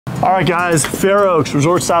All right, guys, Fair Oaks,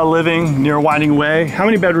 resort style living near Winding Way. How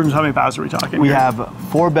many bedrooms, how many baths are we talking? We have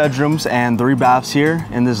 4 bedrooms and 3 baths here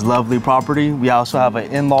in this lovely property. We also have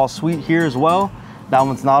an in-law suite here as well. That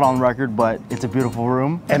one's not on record, but it's a beautiful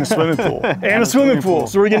room. And a swimming pool. And a swimming pool.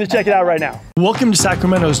 So we're gonna check it out right now. Welcome to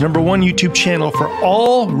Sacramento's #1 YouTube channel for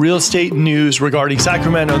all real estate news regarding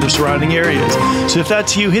Sacramento and the surrounding areas. So if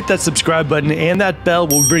that's you, hit that subscribe button and that bell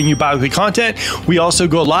will bring you bi-weekly content. We also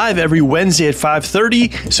go live every Wednesday at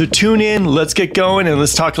 5:30. So tune in, let's get going, and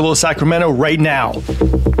let's talk a little Sacramento right now.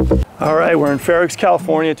 All right, we're in Fair Oaks,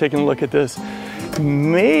 California, taking a look at this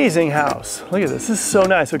amazing house. Look at this, this is so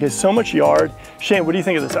nice. Okay, so much yard. Shane, what do you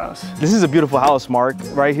think of this house? This is a beautiful house, Mark.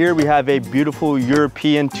 Right here we have a beautiful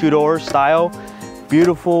European Tudor style,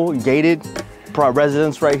 beautiful gated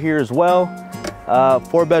residence right here as well.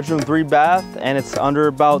 4 bedroom, 3 bath, and it's under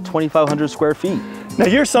about 2,500 square feet. Now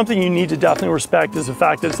here's something you need to definitely respect is the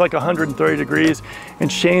fact that it's like 130 degrees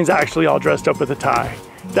and Shane's actually all dressed up with a tie.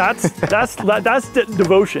 That's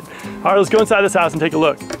devotion. All right, let's go inside this house and take a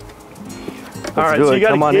look. All right, so you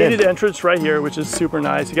got a gated entrance right here, which is super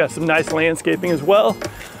nice. You got some nice landscaping as well.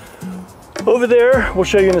 Over there, we'll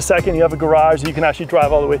show you in a second, you have a garage that you can actually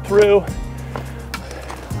drive all the way through.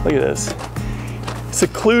 Look at this.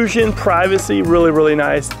 Seclusion, privacy, really, really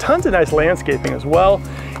nice. Tons of nice landscaping as well.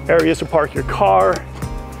 Areas to park your car.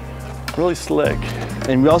 Really slick.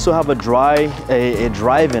 And we also have a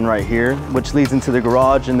drive-in right here, which leads into the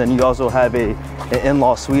garage, and then you also have an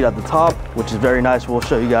in-law suite at the top, which is very nice. We'll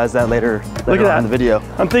show you guys that later on in the video.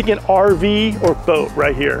 I'm thinking RV or boat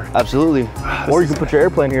right here. Absolutely. Or you can put your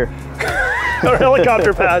airplane here. Or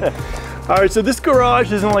helicopter pad. All right, so this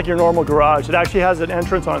garage isn't like your normal garage. It actually has an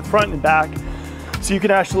entrance on front and back. So you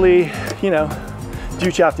can actually, you know, do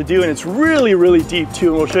what you have to do, and it's really, really deep too,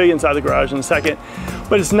 and we'll show you inside the garage in a second.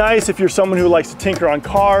 But it's nice if you're someone who likes to tinker on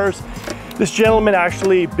cars. This gentleman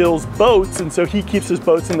actually builds boats, and so he keeps his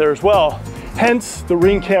boats in there as well. Hence the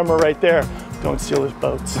ring camera right there. Don't steal his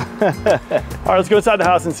boats. All right, let's go inside the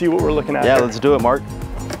house and see what we're looking at. Yeah, here. Let's do it, Mark.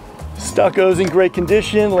 Stucco's in great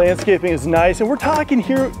condition, landscaping is nice, and we're talking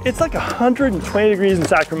here, it's like 120 degrees in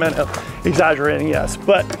Sacramento. Exaggerating, yes,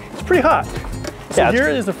 but it's pretty hot. So yeah, here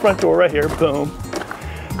is the front door right here, boom.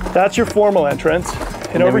 That's your formal entrance.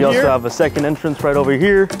 And over here, we also have a second entrance right over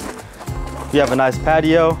here. You have a nice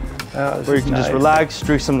patio where you can just relax,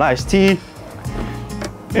 drink some nice tea.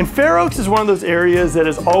 And Fair Oaks is one of those areas that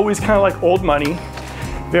is always kind of like old money,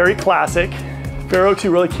 very classic. Fair Oaks,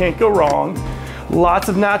 you really can't go wrong. Lots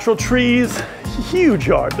of natural trees, huge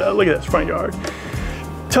yard. Look at this front yard.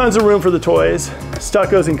 Tons of room for the toys.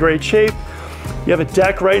 Stucco's in great shape. You have a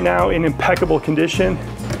deck right now in impeccable condition.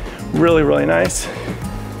 Really, really nice.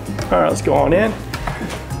 All right, let's go on in.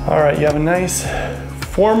 All right, you have a nice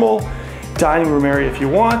formal dining room area if you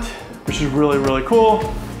want, which is really, really cool.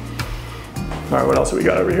 All right, what else have we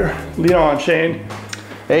got over here? Lean on, Shane.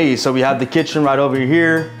 Hey, so we have the kitchen right over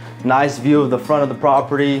here. Nice view of the front of the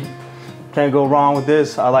property. Can't go wrong with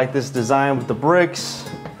this. I like this design with the bricks.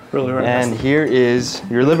 Really, really nice. And here is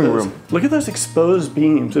your living room. Look at those exposed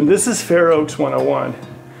beams. And this is Fair Oaks 101.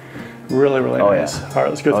 Really, really nice. Yeah. All right,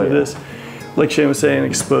 let's go through this. Like Shane was saying,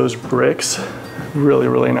 exposed bricks. Really,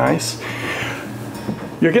 really nice.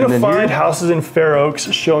 You're gonna find houses in Fair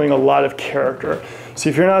Oaks showing a lot of character. So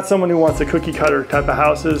if you're not someone who wants a cookie cutter type of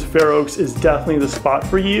houses, Fair Oaks is definitely the spot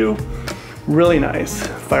for you. Really nice.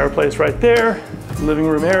 Fireplace right there, living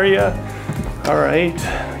room area. All right,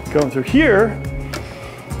 going through here.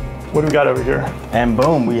 What do we got over here? And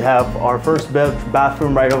boom, we have our first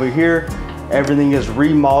bathroom right over here. Everything is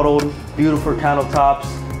remodeled, beautiful countertops,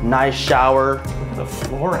 nice shower. Look at the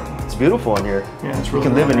flooring. It's beautiful in here. Yeah, it's really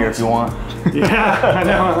You can live in here if you want. Yeah, I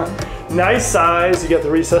know. Nice size, you got the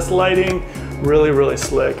recessed lighting. Really, really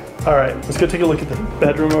slick. All right, let's go take a look at the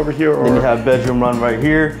bedroom over here. Then you have bedroom run right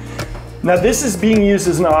here. Now this is being used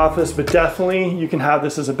as an office, but definitely you can have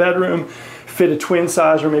this as a bedroom, fit a twin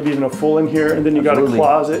size or maybe even a full in here, and then you got a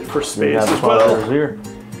closet for space as well. Here.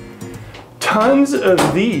 Tons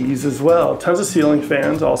of these as well. Tons of ceiling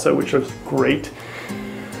fans also, which are great.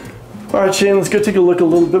 All right, Shane, let's go take a look a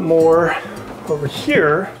little bit more over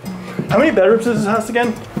here. How many bedrooms is this house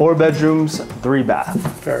again? 4 bedrooms, 3 bath.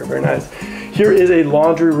 Very, very nice. Here is a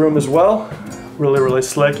laundry room as well. Really, really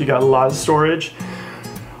slick. You got a lot of storage.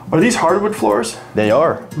 Are these hardwood floors? They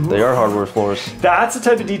are. They are hardwood floors. That's the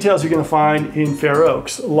type of details you're gonna find in Fair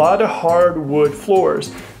Oaks. A lot of hardwood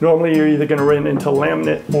floors. Normally you're either gonna run into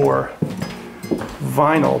laminate or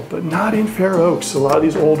vinyl, but not in Fair Oaks. A lot of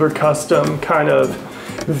these older custom kind of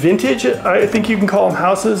vintage, I think you can call them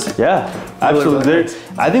houses. Yeah, absolutely. Really nice.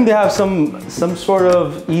 I think they have some sort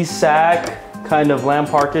of East Sac kind of land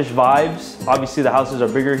parkish vibes. Obviously the houses are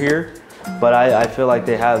bigger here, but I feel like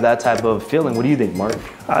they have that type of feeling. What do you think, Mark?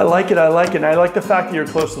 I like it, I like it. And I like the fact that you're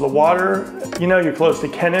close to the water. You know, you're close to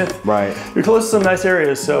Kenneth. Right. You're close to some nice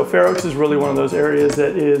areas. So Fair Oaks is really one of those areas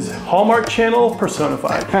that is Hallmark Channel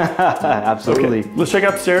personified. Absolutely. Okay, let's check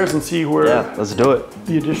upstairs and see where let's do it.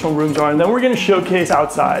 The additional rooms are. And then we're gonna showcase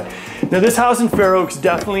outside. Now this house in Fair Oaks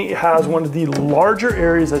definitely has one of the larger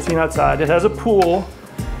areas I've seen outside. It has a pool,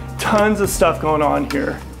 tons of stuff going on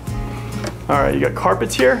here. All right, you got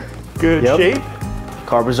carpets here, good shape.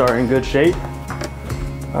 Carpets are in good shape.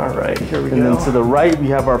 All right, here we go. And then to the right, we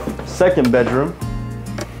have our second bedroom.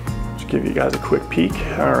 Just give you guys a quick peek.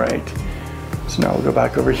 All right, so now we'll go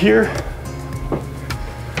back over here.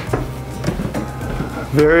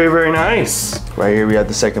 Very, very nice. Right here, we have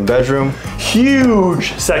the second bedroom.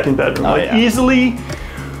 Huge second bedroom. Easily,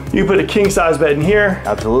 you put a king size bed in here.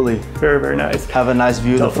 Absolutely. Very, very nice. Have a nice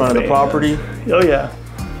view of the front of the property. Oh yeah.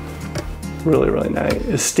 Really, really nice.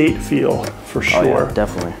 Estate feel for sure. Oh, yeah,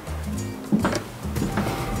 definitely.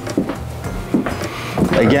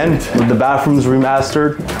 Again, with the bathrooms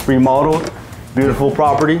remastered, remodeled, beautiful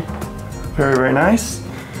property. Very, very nice.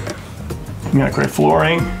 You got great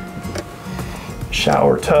flooring,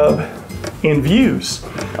 shower tub, and views.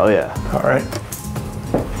 Oh yeah. All right.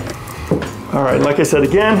 All right, like I said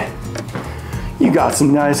again, you got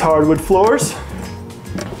some nice hardwood floors.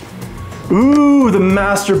 Ooh, the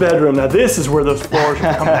master bedroom. Now this is where those floors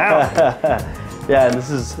are coming out. Yeah, and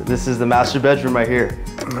this is the master bedroom right here.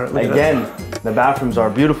 Right, again, the bathrooms are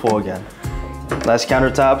beautiful again. Nice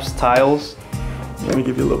countertops, tiles. Let me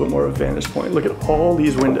give you a little bit more of a vantage point. Look at all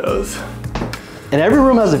these windows. And every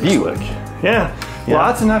room has a view. Yeah,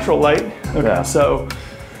 lots of natural light. Okay, so,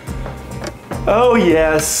 oh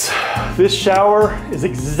yes, this shower is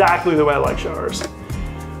exactly the way I like showers.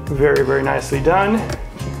 Very, very nicely done.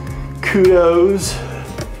 Kudos.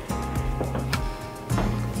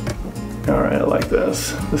 All right, I like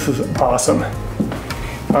this. This is awesome.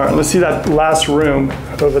 All right, let's see that last room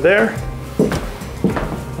over there.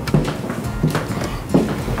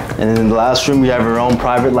 And in the last room, we have our own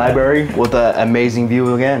private library with an amazing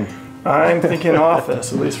view again. I'm thinking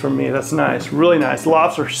office, at least for me. That's nice, really nice.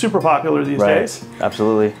 Lofts are super popular these days.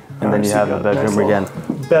 Absolutely. And then you have the bedroom again.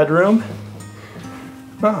 Bedroom.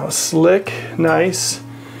 Oh, slick, nice.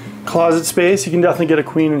 Closet space. You can definitely get a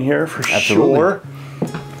queen in here for sure.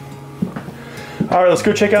 All right, let's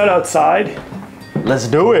go check out outside. Let's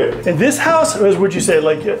do it. And this house is, would you say,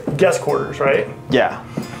 like guest quarters, right? Yeah.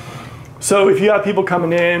 So if you have people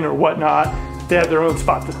coming in or whatnot, they have their own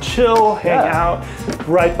spot to chill, hang out,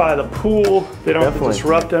 right by the pool. They don't have to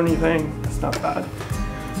disrupt anything. It's not bad.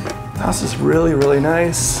 House is really, really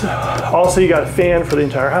nice. Also, you got a fan for the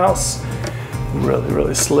entire house. Really,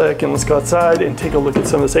 really slick. And let's go outside and take a look at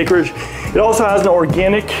some of this acreage. It also has an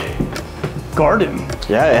organic garden.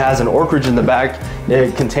 Yeah, it has an orchard in the back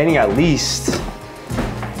containing at least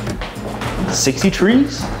 60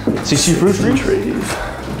 trees? 60 fruit trees.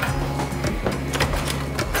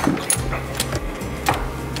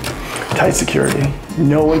 Tight security.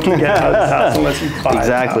 No one can get out of this house unless you buy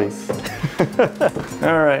the house.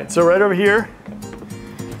 All right, so right over here.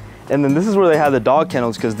 And then this is where they have the dog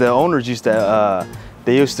kennels because the owners used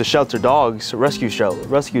to shelter dogs, rescue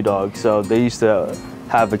dogs. So they used to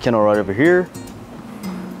have a kennel right over here.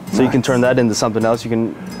 So you can turn that into something else. You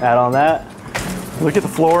can add on that. Look at the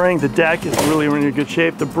flooring. The deck is really in good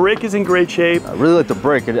shape. The brick is in great shape. I really like the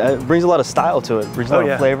brick. It brings a lot of style to it. Brings a lot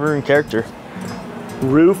of flavor and character.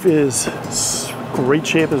 Roof is great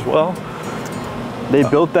shape as well. They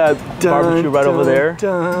built that barbecue right over there.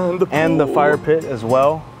 And the fire pit as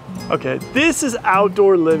well. Okay, this is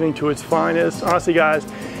outdoor living to its finest. Honestly, guys,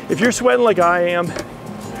 if you're sweating like I am,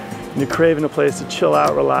 and you're craving a place to chill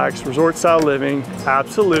out, relax, resort style living,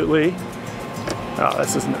 absolutely. Oh,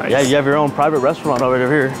 this is nice. Yeah, you have your own private restaurant over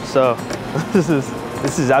here. So this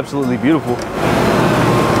is absolutely beautiful.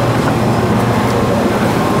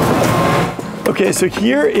 Okay, so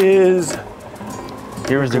here's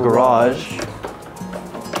the garage.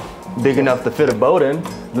 Big enough to fit a boat in,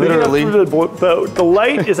 literally. Big enough for the boat. The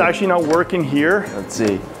light is actually not working here. Let's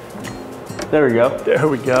see. There we go. There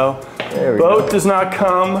we go. Boat does not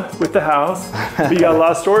come with the house. But you got a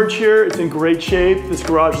lot of storage here. It's in great shape. This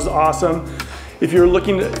garage is awesome. If you're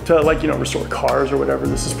looking to like, restore cars or whatever,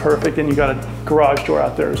 this is perfect. And you got a garage door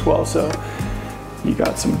out there as well. So you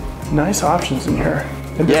got some nice options in here.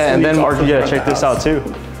 Yeah, and then Mark, you gotta check this out too.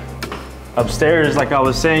 Upstairs, like I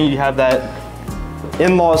was saying, you have that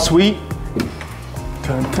in-law suite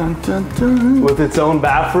with its own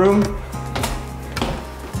bathroom.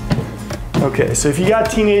 Okay, so if you got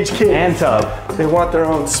teenage kids and tub, they want their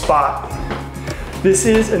own spot. This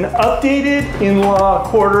is an updated in-law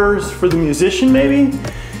quarters for the musician, maybe?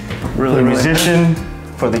 For the musician,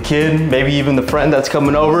 for the kid, maybe even the friend that's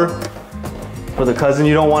coming over, for the cousin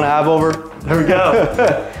you don't want to have over. There we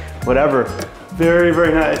go. Whatever. Very,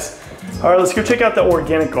 very nice. All right, let's go check out the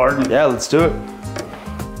organic garden. Yeah, let's do it.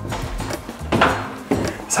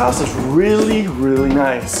 This house is really, really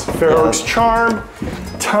nice. Fair Oaks charm,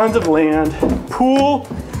 tons of land. Pool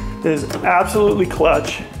is absolutely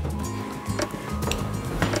clutch.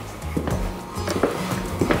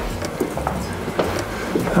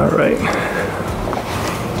 All right.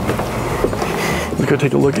 Let's go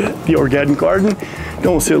take a look at the organic garden.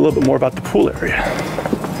 Then we'll see a little bit more about the pool area.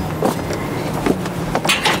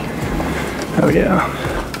 Oh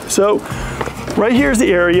yeah. So right here is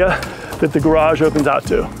the area that the garage opens out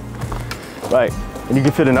to. Right, and you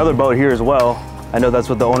can fit another boat here as well. I know that's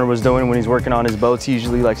what the owner was doing when he's working on his boats. He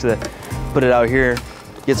usually likes to put it out here,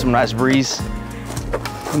 get some nice breeze.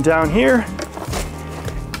 And down here,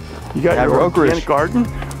 you got your organic garden.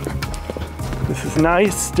 This is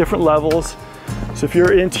nice, different levels. So if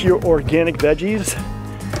you're into your organic veggies,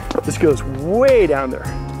 this goes way down there.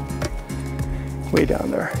 Way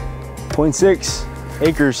down there. 0.6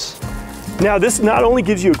 acres. Now this not only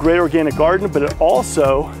gives you a great organic garden, but it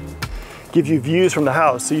also gives you views from the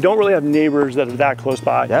house. So you don't really have neighbors that are that close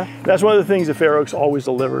by. Yeah. That's one of the things that Fair Oaks always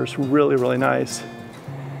delivers. Really, really nice.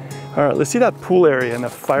 All right, let's see that pool area and the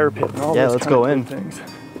fire pit and all those let's go in. things.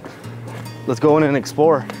 Let's go in and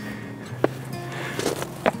explore.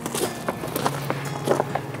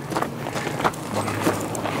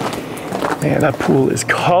 Man, that pool is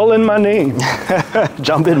calling my name.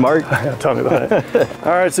 Jump in, Mark. Tell me about it.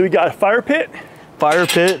 All right, so we got a fire pit. Fire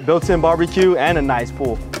pit, built-in barbecue, and a nice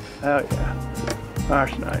pool. Oh yeah,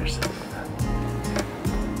 that's nice.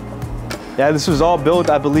 Yeah, this was all built,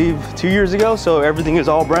 I believe, 2 years ago, so everything is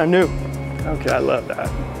all brand new. Okay, I love that.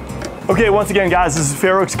 Okay, once again, guys, this is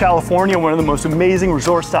Fair Oaks, California, one of the most amazing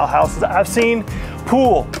resort-style houses I've seen.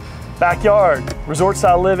 Pool, backyard,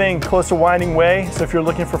 resort-style living, close to Winding Way. So if you're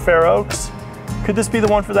looking for Fair Oaks, could this be the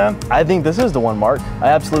one for them? I think this is the one, Mark. I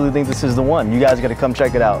absolutely think this is the one. You guys gotta come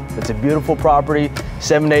check it out. It's a beautiful property,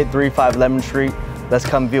 7835 Lemon Street. Let's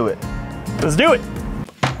come view it. Let's do it.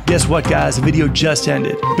 Guess what, guys? The video just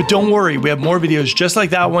ended. But don't worry, we have more videos just like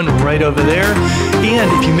that one right over there.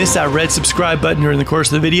 And if you missed that red subscribe button during the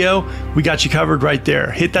course of the video, we got you covered right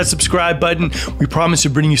there. Hit that subscribe button. We promise to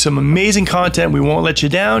bring you some amazing content. We won't let you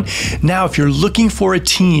down. Now, if you're looking for a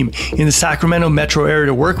team in the Sacramento metro area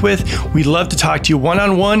to work with, we'd love to talk to you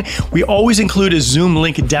one-on-one. We always include a Zoom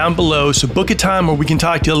link down below, so book a time where we can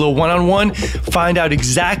talk to you a little one-on-one, find out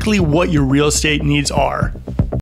exactly what your real estate needs are.